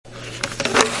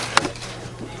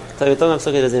So we're talking about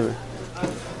Pesukei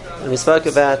Zimra. And we spoke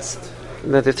about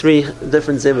that the three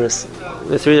different Zimras,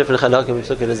 the three different Chalakim of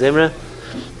Pesukei Zimra,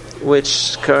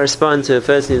 which correspond to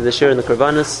firstly the Shir and the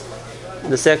Korbanos.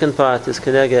 The second part is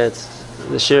Keneged,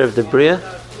 the Shir of the Bria,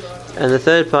 and the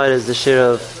third part is the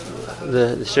Shir of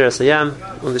the Shir Asayam,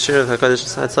 and the Shir of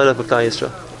HaKadosh Hatzalach B'Klal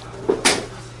Yisrael.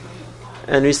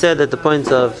 And we said that the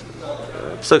point of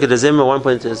Pesukei Zimra, one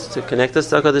point is to connect us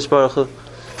to HaKadosh Baruch Hu.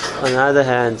 On the other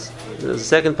hand, there's a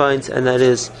second point, and that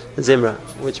is Zimra,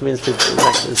 which means to be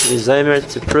Zomer,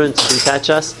 to prune, to detach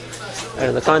us. And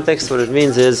in the context, what it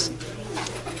means is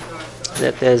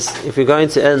that if we're going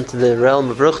to enter the realm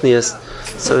of Ruchnius,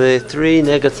 so there are three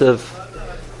negative,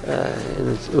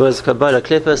 it was Kabbalah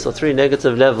Klippas, or three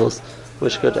negative levels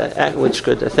which could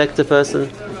affect a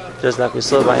person, just like we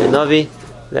saw by a Navi,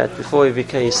 that before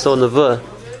he saw Nevuah,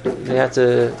 he had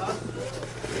to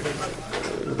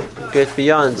get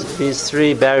beyond these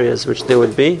three barriers which there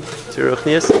would be to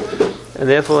Ruchnius, and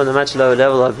therefore on a much lower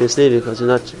level, obviously, because you're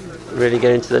not really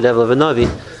getting to the level of a Navi,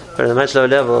 but on a much lower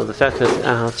level, the fact that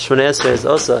Shmoneh Esrei is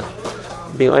also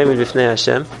being Oimid B'fnei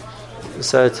Hashem.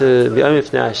 So to be Oimid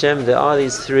B'fnei Hashem, there are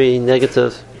these three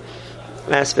negative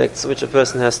aspects which a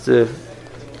person has to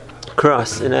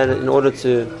cross in order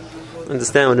to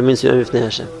understand what it means to be Oimid B'fnei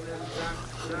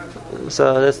Hashem.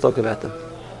 So let's talk about them.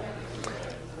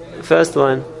 First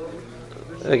one,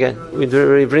 again, we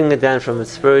bring it down from a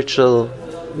spiritual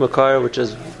makar, which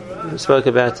is we spoke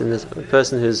about in this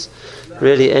person who's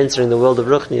really entering the world of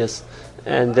Ruchnius,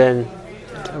 and then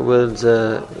will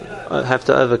have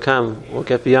to overcome or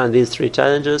get beyond these three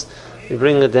challenges. We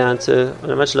bring it down to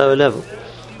on a much lower level,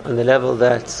 on the level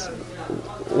that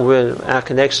our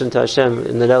connection to Hashem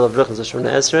in the level of Ruchnius,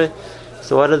 Shmoneh Esrei.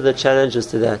 So what are the challenges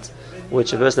to that,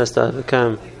 which a person has to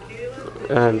overcome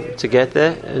to get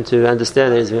there and to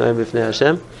understand that he's being Oimid B'fnei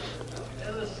Hashem?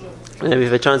 And if we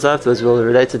have a chance afterwards, we'll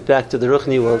relate it back to the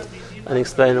Ruchni world and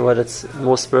explain what its in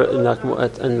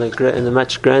the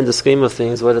much grander scheme of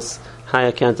things, what its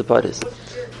higher counterpart is.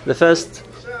 The first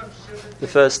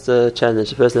challenge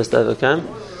the person has to overcome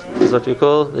is what we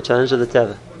call the challenge of the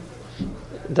Teva.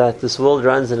 That this world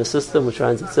runs in a system which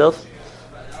runs itself,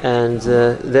 and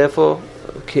therefore,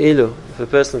 Ke'ilu, if a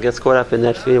person gets caught up in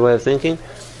that way of thinking,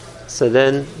 so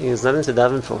then he has nothing to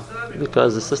daven for,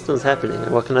 because the system is happening,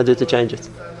 and what can I do to change it?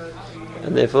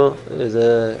 And therefore,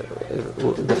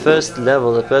 the first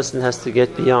level the person has to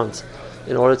get beyond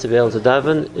in order to be able to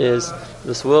daven is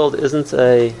this world isn't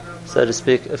so to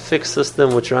speak, a fixed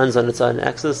system which runs on its own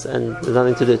axis and there's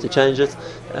nothing to do to change it,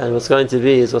 and what's going to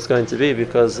be is what's going to be,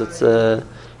 because it's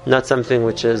not something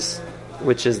which is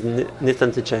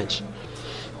nitan to change.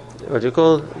 What we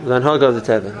call the Hanhaga of the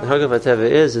Teva. The Hanhaga of the Teva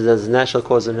is there's a natural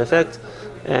cause and effect,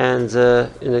 and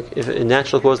if a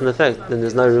natural cause and effect, then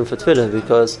there's no room for tefillah,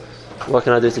 because what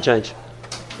can I do to change?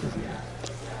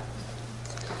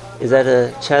 Is that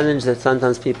a challenge that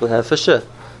sometimes people have? For sure,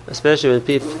 especially when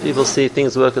people see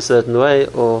things work a certain way,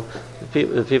 or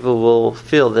people will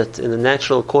feel that in the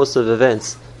natural course of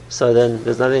events, so then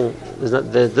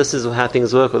this is how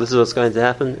things work, or this is what's going to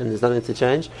happen, and there's nothing to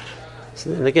change. So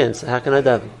then again, so how can I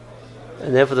daven?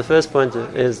 And therefore the first point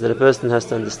is that a person has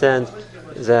to understand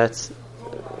that,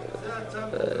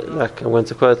 like I'm going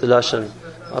to quote the Lashon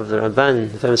of the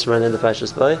Ramban, the famous Ramban in the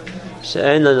Parshas Bo,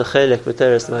 she'ein lanu chelek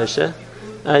b'teres Moshe,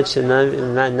 ad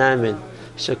shenamin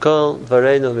shekol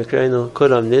dvareinu mikreinu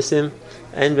kulam nisim,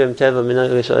 ein b'em teva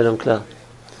minhag she'olam klal.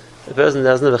 The person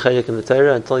doesn't have a chelek in the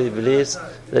Torah until he believes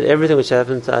that everything which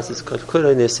happens to us is called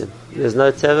kulam nisim. There's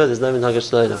no teva, there's no minhag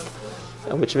she'olam.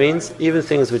 Which means even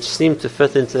things which seem to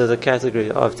fit into the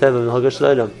category of teva minhag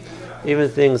she'olam, even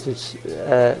things which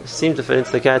seem to fit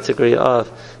into the category of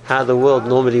how the world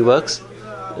normally works,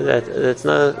 that it's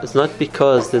not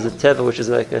because there's a teva which is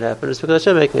making it happen, it's because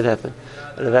Hashem making it happen.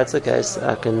 And if that's the case,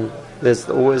 there's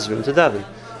always room to daven,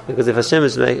 because if it's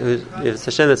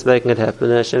Hashem that's making it happen,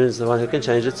 then Hashem is the one who can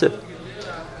change it too.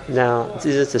 Now it's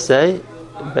easy to say,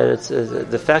 but it's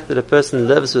the fact that a person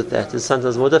lives with that is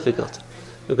sometimes more difficult,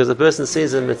 because a person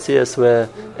sees a metzias where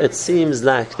it seems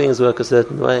like things work a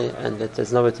certain way and that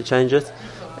there's no way to change it,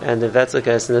 and if that's the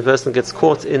case, and the person gets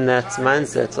caught in that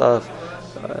mindset of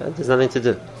there's nothing to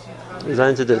do. There's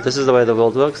nothing to do. This is the way the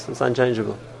world works. It's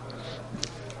unchangeable.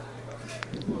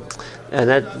 And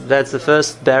that's the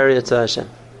first barrier to Hashem.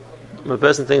 When a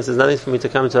person thinks there's nothing for me to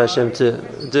come to Hashem to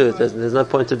do, there's no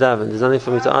point to daven, there's nothing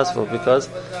for me to ask for, because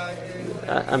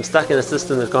I'm stuck in a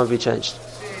system that can't be changed.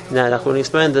 Now, like when we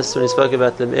explained this, when we spoke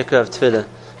about the Ikra of Tefillah,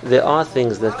 there are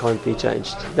things that can't be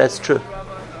changed. That's true.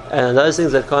 And those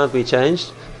things that can't be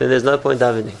changed, then there's no point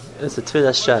davening. It's a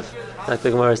Tefillah shav. Like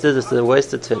the Gemara says, it's a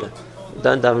waste of tefillah.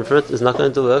 Don't daven for it, it's not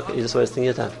going to work, you're just wasting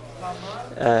your time.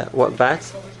 But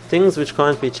things which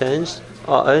can't be changed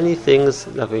are only things,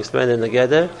 like we explained in the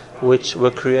Gather, which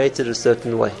were created a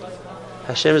certain way.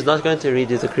 Hashem is not going to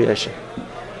redo the creation.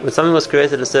 When something was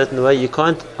created a certain way, you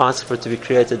can't ask for it to be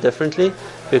created differently,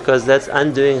 because that's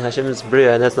undoing Hashem's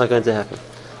Bria, and that's not going to happen.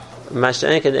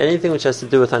 Masha'ank, and anything which has to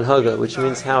do with Hanhaga, which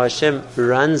means how Hashem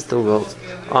runs the world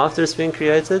after it's been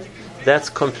created, that's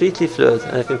completely fluid,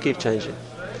 and it can keep changing.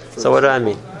 So what do I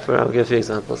mean? I'll give a few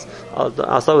examples.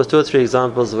 I'll start with 2 or 3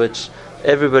 examples which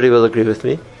everybody will agree with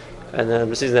me, and then I'm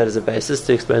just using that as a basis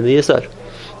to explain the Yesod.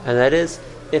 And that is,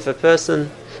 if a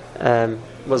person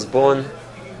was born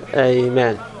a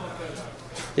man,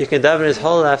 you can daven his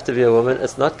whole life to be a woman,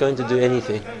 it's not going to do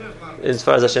anything as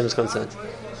far as Hashem is concerned.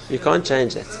 You can't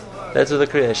change that. That's with the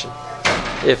creation.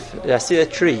 If I see a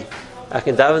tree, I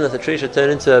can daven that the tree should turn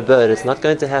into a bird. It's not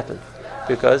going to happen,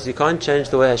 because you can't change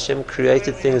the way Hashem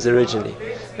created things originally.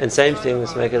 And same thing,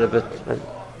 let's make it a bit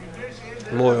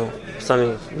more,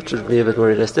 something which would be a bit more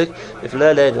realistic. If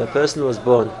a person was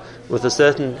born with a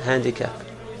certain handicap,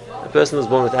 a person was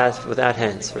born without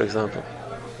hands, for example,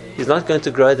 he's not going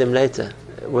to grow them later.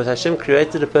 When Hashem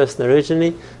created a person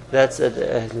originally, if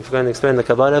we're going to explain the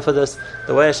Kabbalah for this,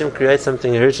 the way Hashem creates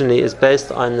something originally is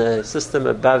based on a system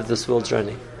above this world's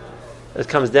running. It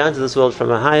comes down to this world from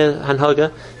a higher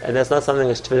Hanhaga, and that's not something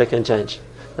which Tefillah can change.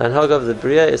 The Hanhaga of the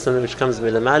Bria is something which comes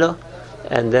milamalo,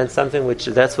 and then something which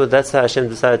that's how Hashem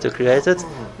decided to create it.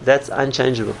 That's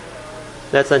unchangeable.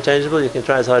 That's unchangeable. You can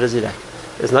try as hard as you like.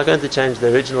 It's not going to change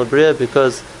the original Bria,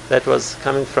 because that was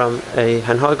coming from a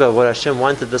Hanhaga of what Hashem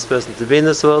wanted this person to be in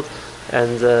this world,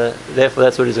 and therefore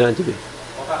that's what he's going to be.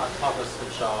 What about Hanhagas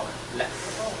which are less,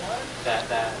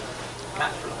 they're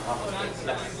natural Hanhagas,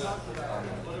 less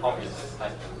obvious,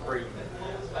 like breathing,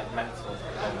 like mental?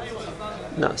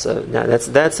 No, so now that's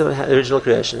the original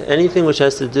creation. Anything which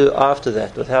has to do after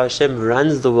that, with how Hashem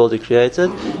runs the world He created,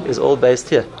 is all based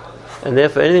here. And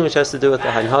therefore anything which has to do with the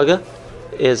Hanhaga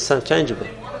is unchangeable.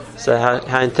 So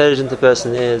how intelligent a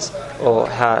person is, or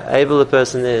how able a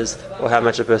person is, or how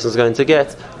much a person is going to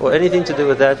get, or anything to do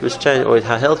with that which change, or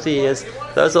how healthy he is,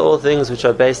 those are all things which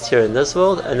are based here in this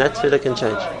world, and that Tefillah can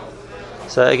change.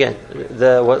 So again,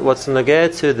 what's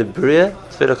nageh to the Bria,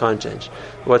 Tefillah can't change.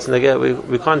 What's nageh,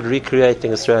 we can't recreate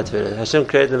things throughout Tefillah. Hashem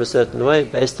created them a certain way,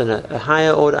 based on a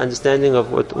higher order understanding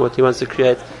of what He wants to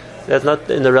create. That's not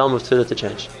in the realm of Tefillah to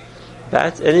change.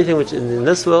 But anything which in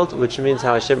this world, which means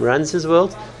how Hashem runs His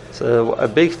world, so a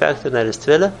big factor in that is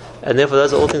Tefillah, and therefore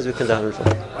those are all things we can daven for.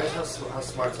 Why is how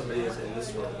smart somebody is in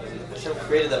this world? Hashem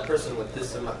created that person with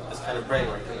this kind of brain,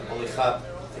 where he can only chab,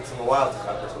 takes him a while to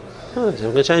chab or something. No, I'm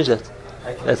going to change that.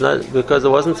 It's not because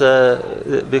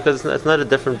it's not a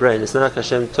different brain. It's not like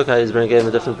Hashem took out his brain and gave him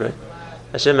a different brain.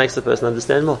 Hashem makes the person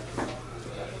understand more.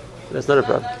 That's not a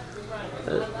problem.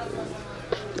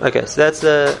 Okay, so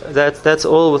that's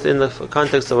all within the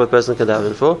context of what a person can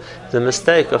daven for. The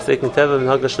mistake of thinking Teva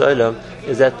Minhag Shloilom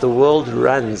is that the world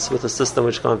runs with a system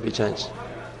which can't be changed.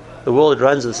 The world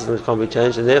runs with a system which can't be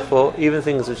changed, and therefore even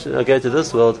things which go to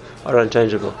this world are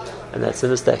unchangeable. And that's a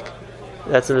mistake.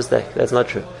 That's a mistake. That's not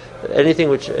true. Anything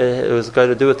which was going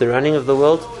to do with the running of the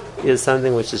world is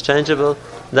something which is changeable.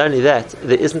 Not only that,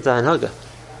 there isn't a Hanhaga.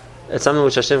 It's something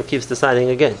which Hashem keeps deciding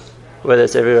again. Whether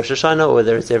it's every Rosh Hashanah, or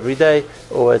whether it's every day,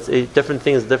 or it's different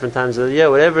things at different times of the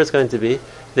year, whatever it's going to be,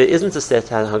 there isn't a set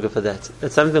Hanhaga for that.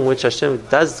 It's something which Hashem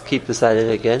does keep deciding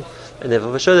again, and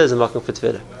therefore for sure there's a makom for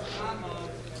Tefillah.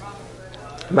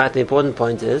 But the important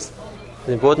point is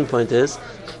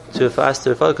for us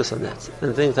to focus on that.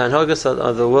 And I think the Hanhaga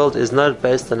of the world is not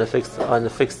based on a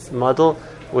fixed model,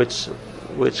 which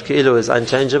Keilu is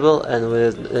unchangeable, and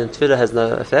Tefillah has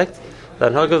no effect. The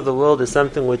Hanhaga of the world is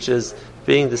something which is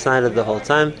being decided the whole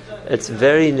time. It's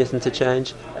very little to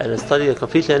change, and it's totally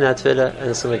completely in our Tefillah,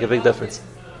 and it's going to make a big difference.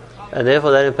 And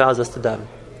therefore that empowers us to daven.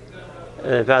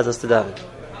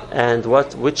 And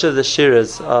which of the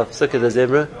shiras of Sukkot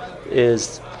Zimra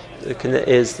is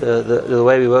the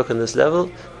way we work on this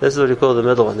level? This is what we call the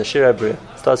middle one, the Shira Bria.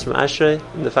 It starts from Ashrei,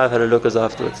 and the 5 Halalukas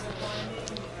afterwards.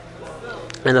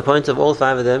 And the point of all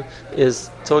 5 of them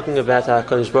is talking about how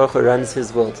HaKadosh Baruch Hu runs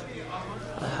His world.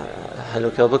 Halo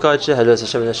Kel B'Kodesh, Halo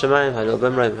Hashem Hashemayim, Halo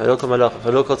B'Mraim, Halo Kol Malach,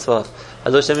 Halo Kol Tzvach,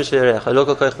 Halo Shemesh V'Yarech, Halo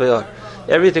Kol Koich V'Yor.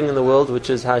 Everything in the world, which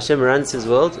is how Hashem runs His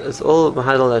world, it's all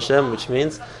Mahadol Hashem, which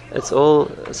means it's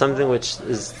all something which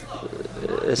is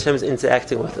Hashem is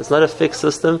interacting with. It's not a fixed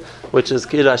system, which is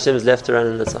Kilo Hashem is left to run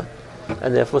on its own.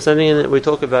 And therefore, something we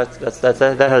talk about that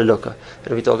halakha.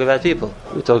 And we talk about people.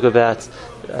 We talk about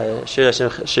Shir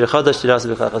Chadash, Shir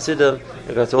Chasidim.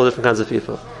 We go to all different kinds of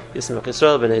people. Yismach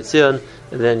Yisrael, Bnei Tzion,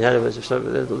 and then you had we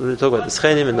talk about the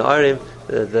Schenim and the Arim,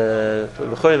 the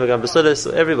Mechorim, V'gam B'Sulis,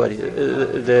 so everybody.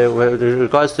 With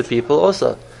regards to people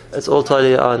also, it's all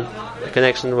totally on a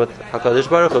connection with HaKadosh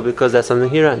Baruch Hu, because that's something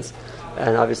He runs.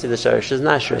 And obviously the Sharish is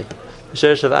Nashrei. The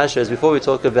Sharish of Ashrei is before we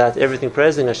talk about everything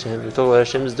praising Hashem, we talk about what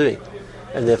Hashem is doing.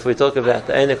 And if we talk about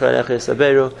the Einek Ra'alecha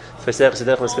Yisaberu, Fesech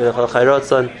Sedech Maspelech Al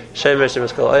Chayrotzon, Shem Reshem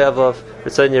Eskol Oyavov,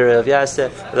 Ritzon Yirei of Yaseh,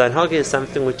 the Hanhagi is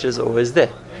something which is always there.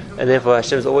 And therefore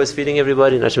Hashem is always feeding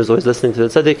everybody, and Hashem is always listening to the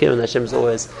tzaddikim, and Hashem is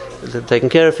always taking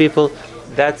care of people.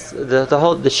 That's the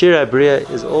whole, the Shira Bria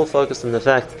is all focused on the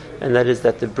fact, and that is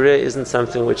that the Bria isn't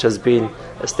something which has been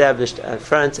established at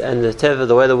front, and the Teva,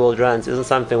 the way the world runs, isn't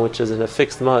something which is in a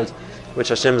fixed mode, which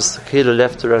Hashem's Kilu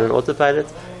left to run on autopilot.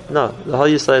 No, the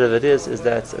whole side of it is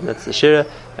that, and that's the Shira,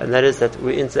 and that is that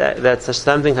we interact, that's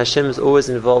something Hashem is always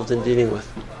involved in dealing with.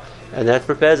 And that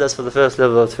prepares us for the first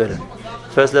level of Tefillah.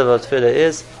 First level of Tefillah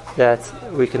is that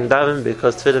we can daven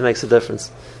because Tefillah makes a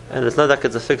difference. And it's not like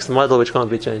it's a fixed model which can't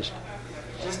be changed.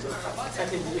 Just to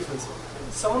exactly the difference.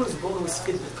 Someone who's born with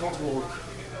feet that can't walk,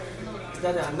 is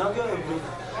that a hanaga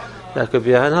or That could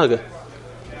be a hanhaga.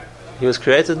 He was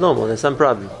created normal, there's some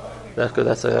problem. That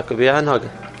could be a hanhaga.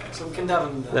 So we can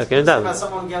daven. Yeah, can daven. If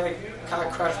someone got a car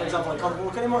crash, for example, and can't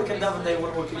walk anymore, we can daven, they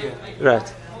won't walk again.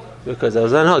 Right. Because that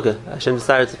was an hanhaga. Hashem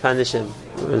decided to punish him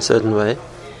in a certain way,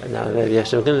 and now maybe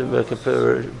Hashem can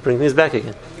bring things back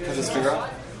again. Has his finger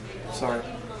up? Sorry.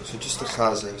 So just the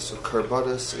chaze. So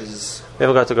karbanis is. We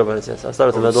haven't got to go about it yet. I'll start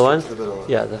with the middle one. The middle one.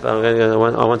 Yeah,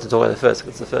 I want to talk about the first.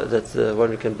 Because that's the one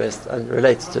we can best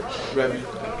relate to. Rabbi,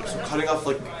 so cutting off,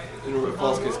 like in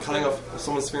Paul's case, cutting off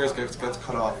someone's fingers gets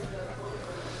cut off.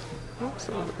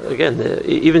 So, again,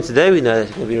 even today we know that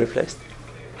it can be replaced.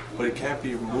 But it can't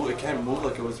be move. It can't move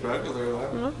like it was regular.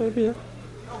 Right? No, maybe yeah.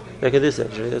 They can do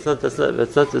surgery. It's not this.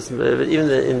 Even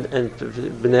in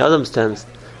Bnei Adam's terms,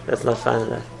 that's not fine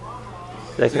enough.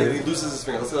 He loses his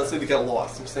finger. Let's say they get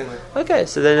lost. I'm saying like. Okay,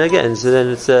 so then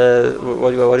it's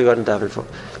what do you got in daven for?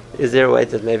 Is there a way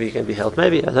that maybe you can be helped?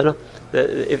 Maybe, I don't know.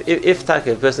 If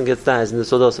a person dies in the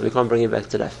sword also, we can't bring him back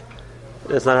to life.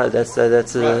 That's not that's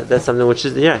something which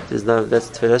is there's no, that's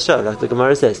tefillah shav, like the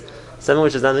Gemara says, something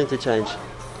which has nothing to change.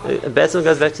 Betzim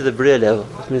goes back to the Bria level,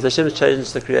 which means Hashem has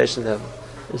changed the creation level.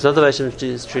 It's not the way Hashem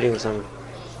is treating with someone.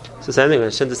 So same thing, when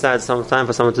Hashem decides some time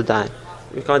for someone to die,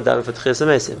 we can't daven for Tchias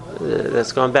HaMesim.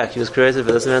 That's gone back. He was created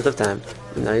for this amount of time,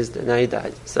 and now he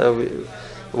died. So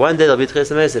one day there'll be Tchias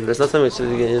HaMesim, but it's not something which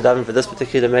you're daven for this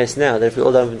particular mace now, that if we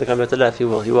all daven to come back to life, he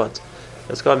won't.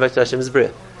 Let's go back to Hashem's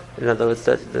Bria. In other words,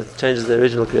 that changes the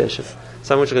original creation.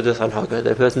 Someone should go do Hanhaga,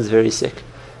 that person's very sick.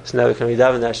 So now we can be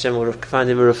daven that Hashem will find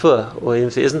him a refuah, or even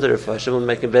if he isn't a refuah, Hashem will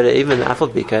make him better, even Afal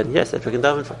Bikan. Yes, that we can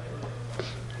daven for.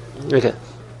 Okay.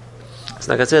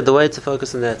 So like I said, the way to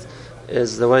focus on that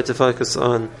is the way to focus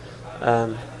on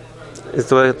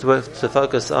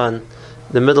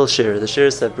the middle shir, the shir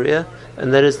Sabriya,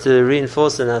 and that is to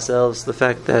reinforce in ourselves the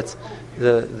fact that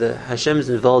the Hashem is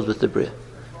involved with the Bria.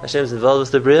 Hashem is involved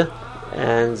with the Bria,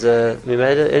 and we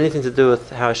made it anything to do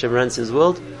with how Hashem runs His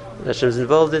world. Hashem is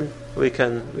involved in. We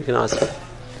can ask Him.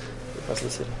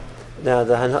 Now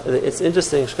it's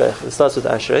interesting. It starts with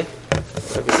Ashrei.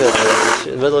 Like we said,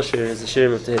 the middle shir is the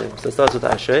Shirim of Tehillim. So it starts with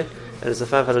Ashrei, and it's the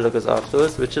 5 halalukas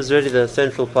afterwards, which is really the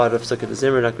central part of Sukkot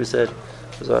Zimra. Like we said,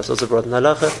 it's also brought in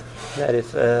halacha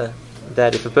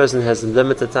that if a person has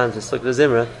limited time to Sukkot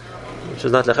Zimra, which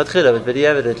is not lechatchila, but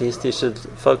b'diavad at least, he should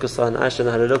focus on Ashrei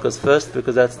and halalukas first,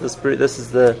 because that's this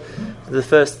is the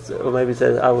first, or maybe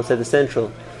I would say the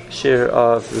central shir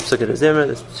of the Sukkot Zimra,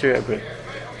 the Shir Abri.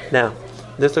 Now,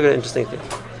 let's look at an interesting thing.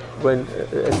 When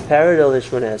it's parallel to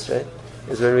Shmoneh Esrei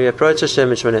is when we approach Hashem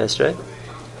in Shmoneh Esrei,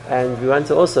 and we want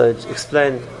to also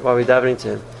explain why we're davening to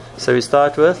Him. So we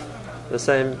start with the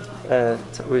same.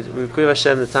 We give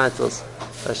Hashem the titles.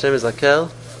 Hashem is Hakel,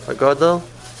 Hagadol,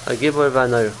 Hagibor,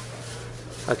 V'Hanor.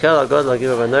 Hakel, Hagadol,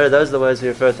 Hagibor, V'Hanor. Those are the ways we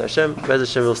refer to Hashem. Bez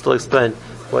Hashem will still explain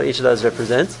what each of those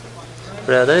represent.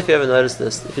 But I don't know if you ever noticed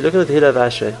this. If you look at the Tehillah of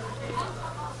Ashrei,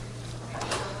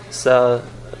 so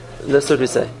that's what we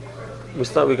say.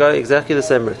 We go exactly the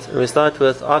same route, and we start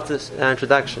with after our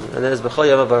introduction, and then it's B'chol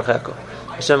Yom Barucheko.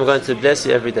 Hashem, we're going to bless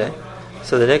you every day.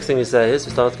 So the next thing we say is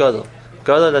we start with Gadol.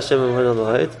 Gadol Hashem Emunah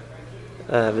L'Hoid,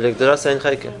 V'Legdoras Ein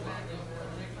Chayke.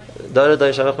 Dara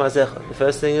Dai Shavach Ma'asecha. The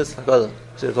first thing is Gadol.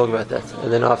 So we'll talk about that,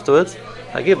 and then afterwards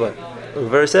Hagibor.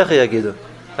 V'Verisecha Yagidu.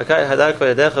 Hakai Hadar Kol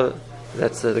Yadecha.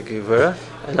 That's the Gevurah,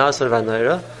 and also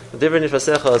V'Hanayra. V'Divrei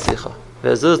Nishvasecha Asicha.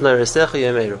 V'Ezuz Narisecha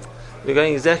Yemeru. we're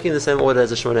going exactly in the same order as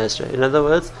the Shemona Esrei. In other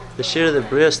words, the Shir of the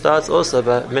Bria starts also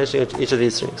by mentioning each of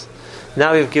these strings.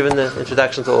 Now we've given the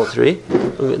introduction to all three.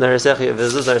 So now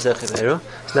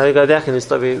we go back and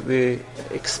we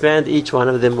expand each one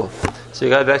of them more. So we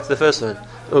go back to the first one.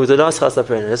 Let's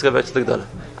go back to the Gdola.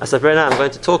 Asaprena, I'm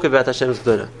going to talk about Hashem's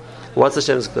Gdola. What's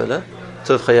Hashem's Gdola?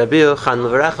 Tov chayabiu, chan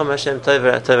levaracham Hashem,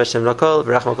 tov Hashem lakol,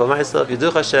 v'racham kol ma'asav,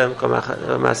 yiduch Hashem, kol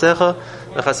ma'asecha,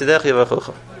 v'chasidech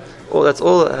yivachucha. That's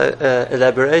all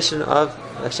elaboration of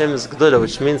Hashem's Gdola,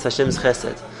 which means Hashem's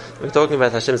Chesed. We're talking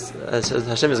about Hashem's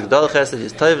Gdol Chesed,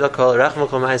 His Tov lakol, racham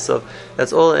kol ma'asav.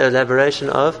 That's all elaboration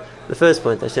of the first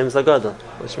point, Hashem's Gadol,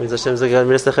 which means Hashem's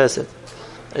Minister Chesed.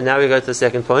 And now we go to the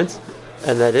second point,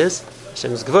 and that is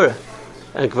Hashem's Gvura.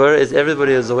 And Gvura is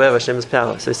everybody is aware of Hashem's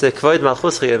power. So we say Kvoid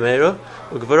Malchus Chiyameru,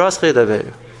 Ugvuras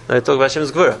Chiyameru. Now we talk about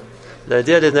Hashem's Gvura. The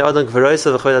idea is that Adam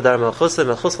Gvuroisa v'Choid Adar Malchus,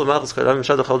 Malchus v'Malchus Cholam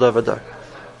Mishad v'Chol Davadar.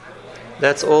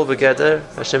 That's all together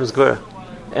Hashem's Gvura.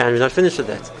 And we're not finished with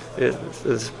that.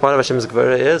 Part of Hashem's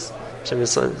Gvura is Hashem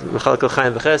is Mechal Kol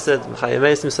Chaim v'Chesed, Mechayim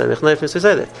Meisim, Samich Neiflim. So we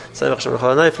say that Samich Hashem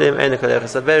Mechal Neiflim, Ein Kol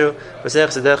Echas Aberu,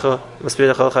 V'Seich Sidecho,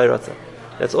 Maspir Chol Chayrotza.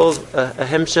 That's all a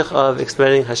hemshech of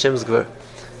explaining Hashem's Gvura.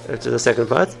 To the second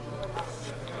part,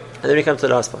 and then we come to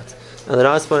the last part. And the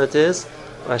last point is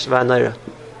Hashva Naira.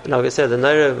 Like I said, the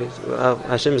Naira,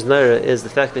 Hashem's Naira is the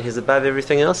fact that He's above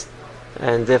everything else,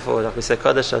 and therefore, like we say,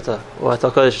 Kadosh Ata, or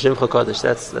Ata Kadosh Shimcha Kadosh.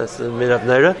 That's the meaning of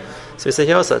Naira. So we say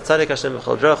here also Tzadik Hashem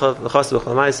B'Chol Drachav, V'Chas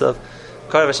B'Chol Ma'asav,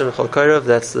 Karav Hashem B'Chol Karav.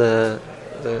 That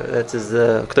is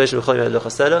the Kadosh B'Chol Yad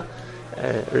Lochasela.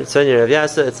 Ritzoni Rav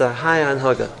Yasa. It's a high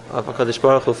anhaga of Hakadosh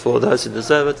Baruch Hu for those who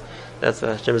deserve it. That's why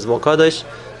Hashem is more Kadosh.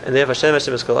 And therefore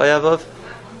Hashem is called Ayavav,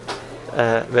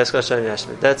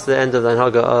 that's the end of the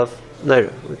Hanhaga of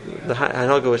Naira. The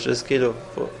Hanhaga, which is kilo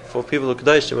for people who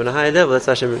Kadoshim on a higher level, that's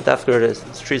Hashem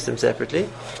Dafkur treats them separately.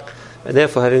 And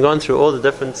therefore, having gone through all the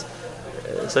different,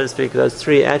 so to speak, those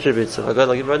three attributes of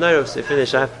Haggadah Gibor Naira, so we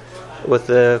finish up with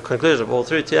the conclusion of all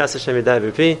three. Tias Hashem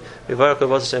Yidai B'Pi, V'Varach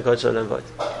Kavos Hashem Kol Shalom Vod.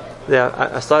 Yeah,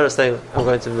 I started saying I'm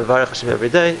going to Mevarach Hashem every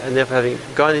day, and therefore having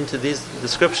gone into this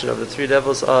description of the three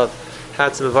levels of how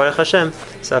to Mevarach Hashem,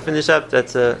 so I finish up that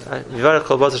Mevarach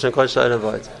Kol Bos Hashem Kol Shalom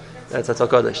Vod. That's Atal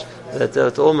Kodesh.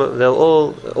 That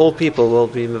all people will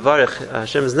be Mevarach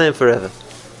Hashem's name forever.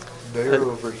 Naira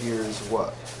over here is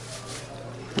what?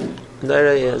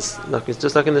 Naira is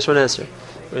just like in the Shemona Esrei.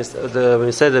 When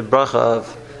we say the bracha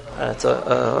of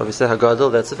we say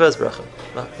Hagadol, that's the first bracha.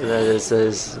 That is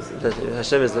that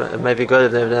Hashem is maybe God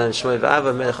of the name Shmoi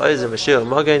V'Ava Melech Oizer Mashiach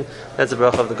Magen. That's the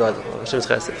bracha of the God. Hashem's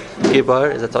Chesed.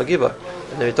 Gibar is Atal Gibar.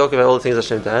 And then we talk about all the things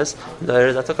Hashem does. Naira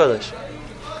is Atal Kodesh.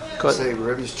 Say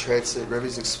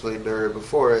Rebbe's explained Naira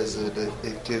before as that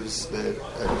it gives that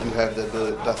you have the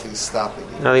ability, nothing stopping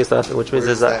you. Nothing stopping, which means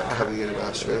there's that coming in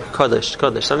Ashrei.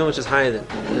 Kodesh, something which is higher than.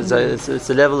 It's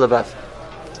a level above.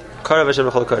 Karav Hashem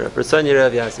B'Chol Karav. Ritzon Yireh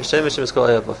V'Yas. Hashem is called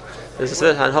Ayav. There's a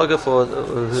special Hanhaga for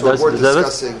who so does we're deserve it.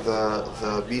 discussing the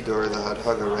Midor, the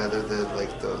Hanhaga, rather than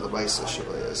like the Lemaisa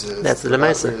Shemaya. That's the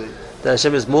Lemaisa. That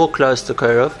Hashem is more close to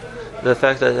Karav. The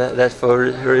fact that for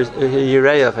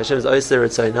Yireyav, Hashem is Oyser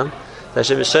Ritzonam.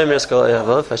 Hashem is Shomer Eskol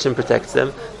Ayav. Hashem protects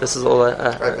them. This is all.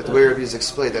 Right, but the way Rabbi has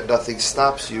explained that nothing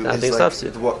stops you. Nothing is stops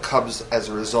like you. What comes as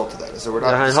a result of that? So we're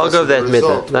The not Hanhaga of that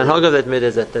result. midah. The Hanhaga of that midah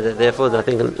is that therefore I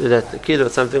think that the kilo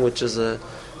is something which is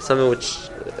something which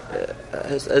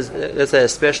has, let's say, a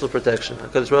special protection.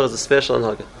 HaKadosh Baruch Hu is a special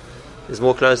Hanhaga. He's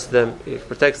more close to them. He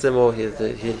protects them, or he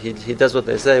does what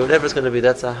they say. Whatever it's going to be,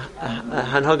 that's a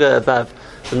Hanhaga above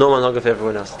the normal Hanhaga for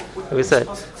everyone else. Like we say,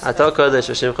 Atal Kodesh,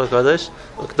 Hashem Chol Kodesh,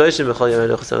 Kedoshim B'Chol Yomei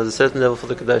Lochus. There's a certain level for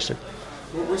the Kedoshim.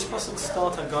 Which pasuk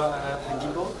start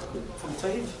Gibor from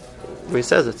Teiv? Where he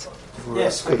says it.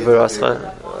 Yes. Like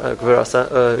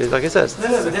he says.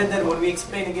 No, but then when we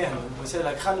explain again, we say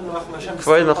like Chalim Racham Hashem.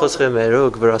 Kvoid Malchus Chiyameru,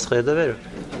 Gvuras Chiyameru.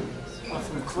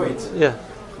 From Kuwait. Yeah.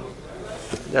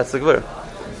 That's the Gvura.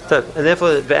 And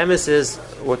therefore, the emes is,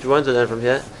 what we want to learn from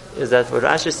here, is that what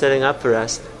Rashi is setting up for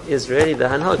us is really the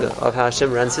Hanhaga of how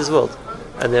Hashem runs His world.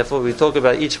 And therefore, we talk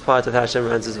about each part of how Hashem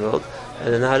runs His world,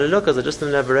 and then the Halalukas are just an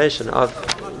elaboration of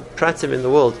pratim in the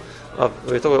world.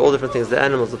 We talk about all different things, the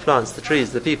animals, the plants, the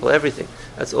trees, the people, everything.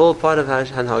 That's all part of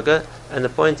Hanhaga, and the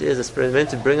point is, it's meant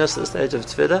to bring us to the stage of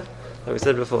Tefillah. Like we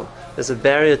said before, there's a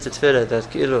barrier to Tefillah that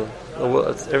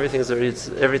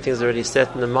everything's already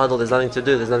set in the model. There's nothing to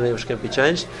do. There's nothing which can be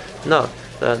changed. No,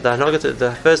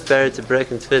 the first barrier to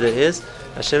break in Tefillah is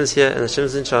Hashem's here and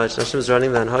Hashem's in charge. And Hashem's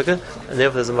running the Hanhaga, and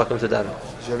therefore there's a makom to daven.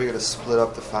 Is you ever going to split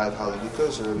up the 5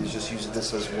 halalukas, or are we just using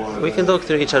this as one? We can talk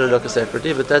through each halaluka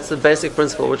separately, but that's the basic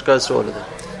principle which goes through all of them.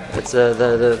 It's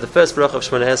the first bracha of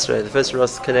Shemona Esrei, the first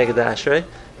bracha Keneged Ashrei,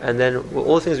 and then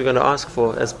all the things we're going to ask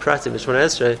for as pratim b'Shemona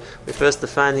Esrei, we're first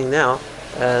defining now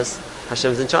as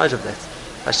Hashem's in charge of that.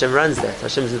 Hashem runs that.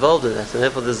 Hashem's involved in that, and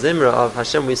therefore the zimra of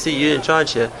Hashem, we see you in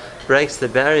charge here, breaks the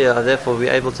barrier of therefore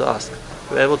we're able to ask.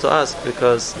 We're able to ask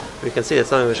because we can see it's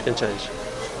something which can change.